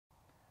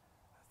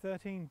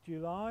13th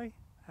July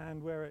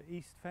and we're at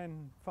East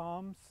Fen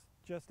Farms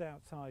just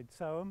outside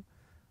Soham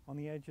on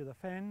the edge of the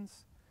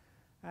fens,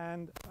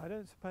 and I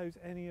don't suppose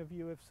any of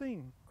you have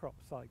seen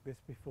crops like this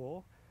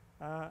before,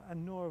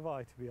 and nor have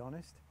I, to be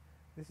honest.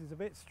 This is a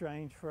bit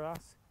strange for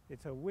us.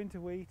 It's a winter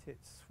wheat,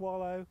 it's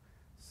swallow,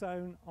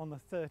 sown on the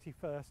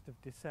 31st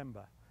of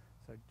December,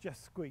 so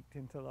just squeaked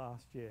into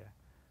last year.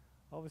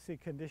 Obviously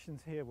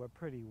conditions here were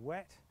pretty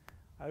wet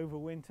over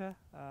winter.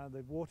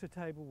 The water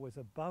table was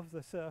above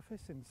the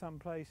surface in some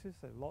places.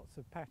 There are lots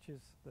of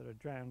patches that are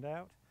drowned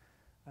out,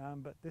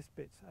 but this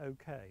bit's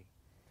okay.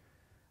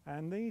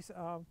 And these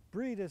are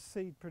breeder's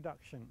seed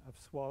production of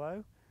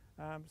swallow,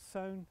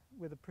 sown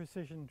with a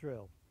precision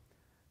drill.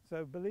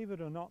 So believe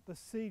it or not, the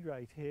seed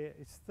rate here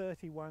is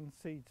 31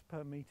 seeds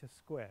per metre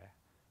square,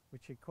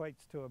 which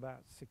equates to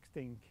about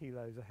 16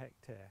 kilos a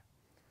hectare.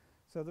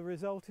 So the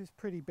result is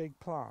pretty big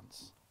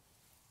plants.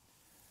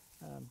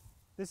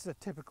 This is a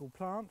typical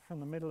plant from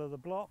the middle of the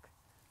block.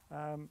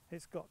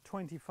 It's got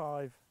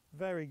 25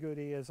 very good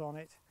ears on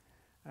it,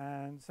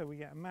 and so we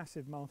get a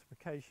massive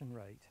multiplication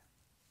rate.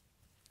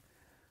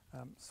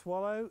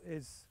 Swallow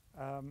is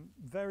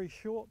very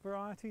short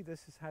variety.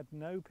 This has had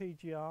no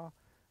PGR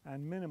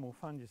and minimal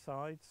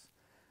fungicides.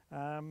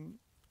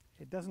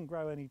 It doesn't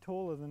grow any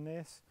taller than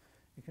this.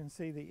 You can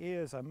see the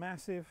ears are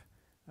massive,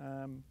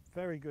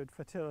 very good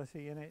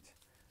fertility in it,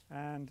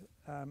 and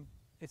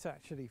it's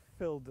actually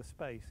filled the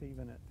space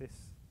even at this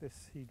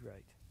seed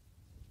rate.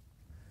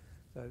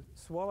 So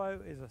swallow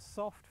is a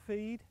soft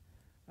feed,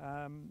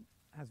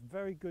 has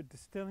very good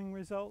distilling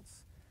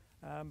results,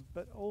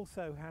 but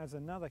also has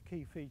another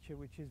key feature,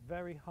 which is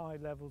very high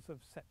levels of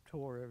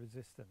septoria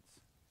resistance.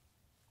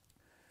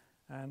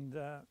 And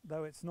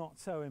though it's not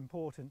so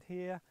important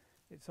here,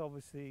 it's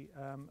obviously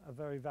a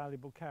very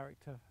valuable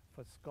character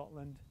for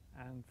Scotland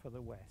and for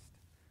the West,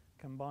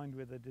 combined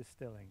with the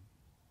distilling.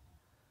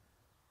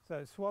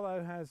 So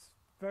swallow has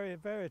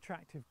very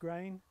attractive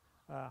grain,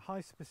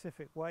 high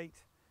specific weight,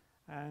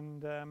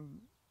 and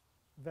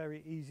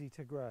very easy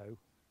to grow.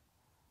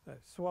 So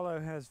swallow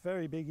has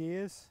very big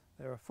ears.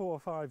 There are 4 or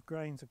 5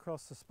 grains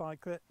across the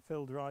spikelet,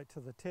 filled right to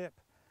the tip,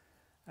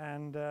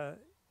 and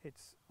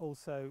it's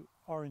also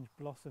orange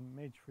blossom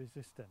midge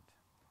resistant.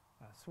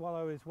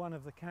 Swallow is one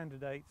of the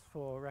candidates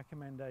for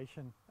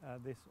recommendation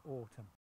this autumn.